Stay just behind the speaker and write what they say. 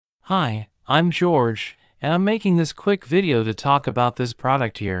Hi, I'm George, and I'm making this quick video to talk about this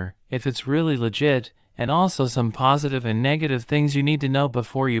product here, if it's really legit, and also some positive and negative things you need to know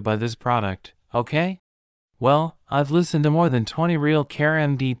before you buy this product, okay? Well, I've listened to more than 20 real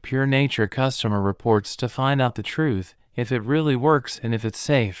KaraMD Pure Nature customer reports to find out the truth, if it really works and if it's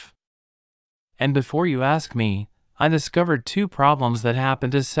safe. And before you ask me, I discovered two problems that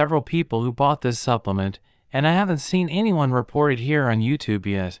happened to several people who bought this supplement, and I haven't seen anyone report it here on YouTube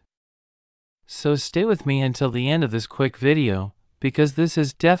yet. So stay with me until the end of this quick video, because this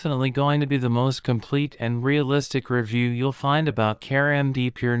is definitely going to be the most complete and realistic review you'll find about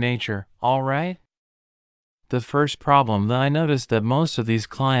KaraMD Pure Nature, alright? The first problem that I noticed that most of these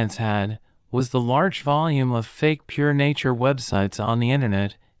clients had was the large volume of fake Pure Nature websites on the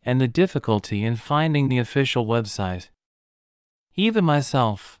internet and the difficulty in finding the official website. Even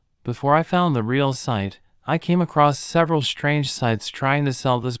myself, before I found the real site, I came across several strange sites trying to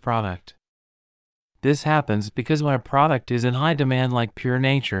sell this product. This happens because when a product is in high demand like Pure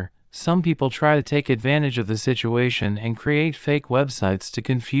Nature, some people try to take advantage of the situation and create fake websites to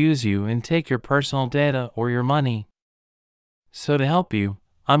confuse you and take your personal data or your money. So to help you,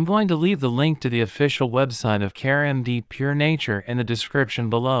 I'm going to leave the link to the official website of KaraMD Pure Nature in the description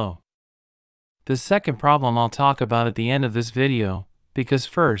below. The second problem I'll talk about at the end of this video, because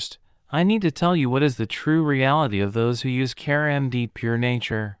first, I need to tell you what is the true reality of those who use KaraMD Pure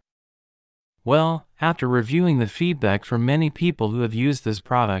Nature. Well, after reviewing the feedback from many people who have used this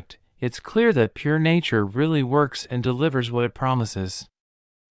product, it's clear that Pure Nature really works and delivers what it promises.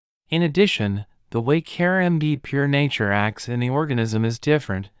 In addition, the way KaraMD Pure Nature acts in the organism is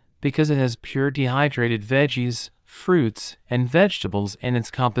different because it has pure dehydrated veggies, fruits, and vegetables in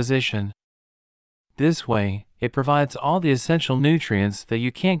its composition. This way, it provides all the essential nutrients that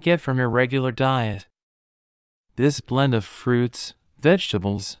you can't get from your regular diet. This blend of fruits,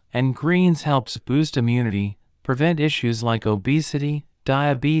 vegetables, and greens helps boost immunity, prevent issues like obesity,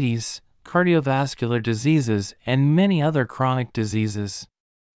 diabetes, cardiovascular diseases, and many other chronic diseases.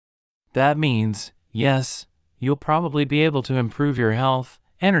 That means, yes, you'll probably be able to improve your health,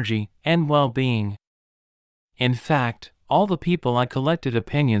 energy, and well-being. In fact, all the people I collected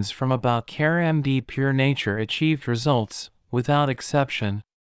opinions from about KaraMD Pure Nature achieved results, without exception.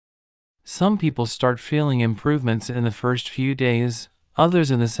 Some people start feeling improvements in the first few days,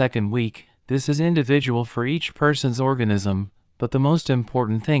 others in the second week. This is individual for each person's organism, but the most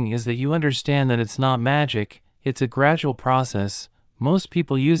important thing is that you understand that it's not magic, it's a gradual process. Most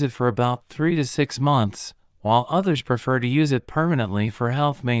people use it for about 3 to 6 months, while others prefer to use it permanently for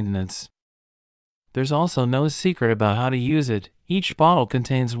health maintenance. There's also no secret about how to use it. Each bottle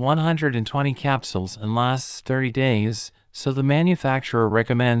contains 120 capsules and lasts 30 days, so the manufacturer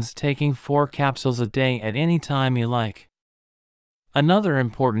recommends taking 4 capsules a day at any time you like. Another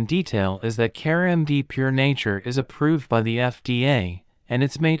important detail is that KaraMD Pure Nature is approved by the FDA, and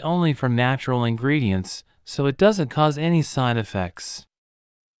it's made only from natural ingredients, so it doesn't cause any side effects.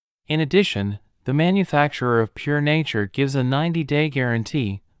 In addition, the manufacturer of Pure Nature gives a 90-day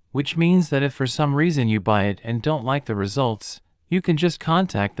guarantee, which means that if for some reason you buy it and don't like the results, you can just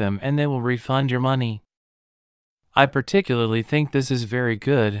contact them and they will refund your money. I particularly think this is very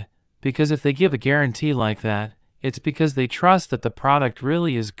good, because if they give a guarantee like that, it's because they trust that the product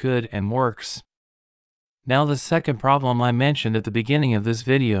really is good and works. Now the second problem I mentioned at the beginning of this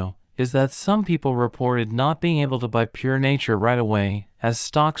video is that some people reported not being able to buy Pure Nature right away, as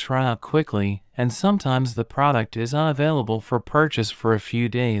stocks run out quickly, and sometimes the product is unavailable for purchase for a few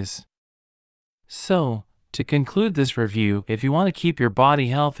days. So, to conclude this review, if you want to keep your body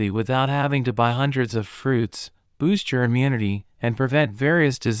healthy without having to buy hundreds of fruits, boost your immunity, and prevent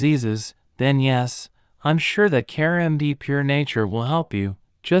various diseases, then yes, I'm sure that KaraMD Pure Nature will help you,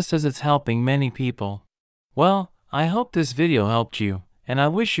 just as it's helping many people. Well, I hope this video helped you, and I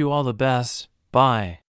wish you all the best. Bye.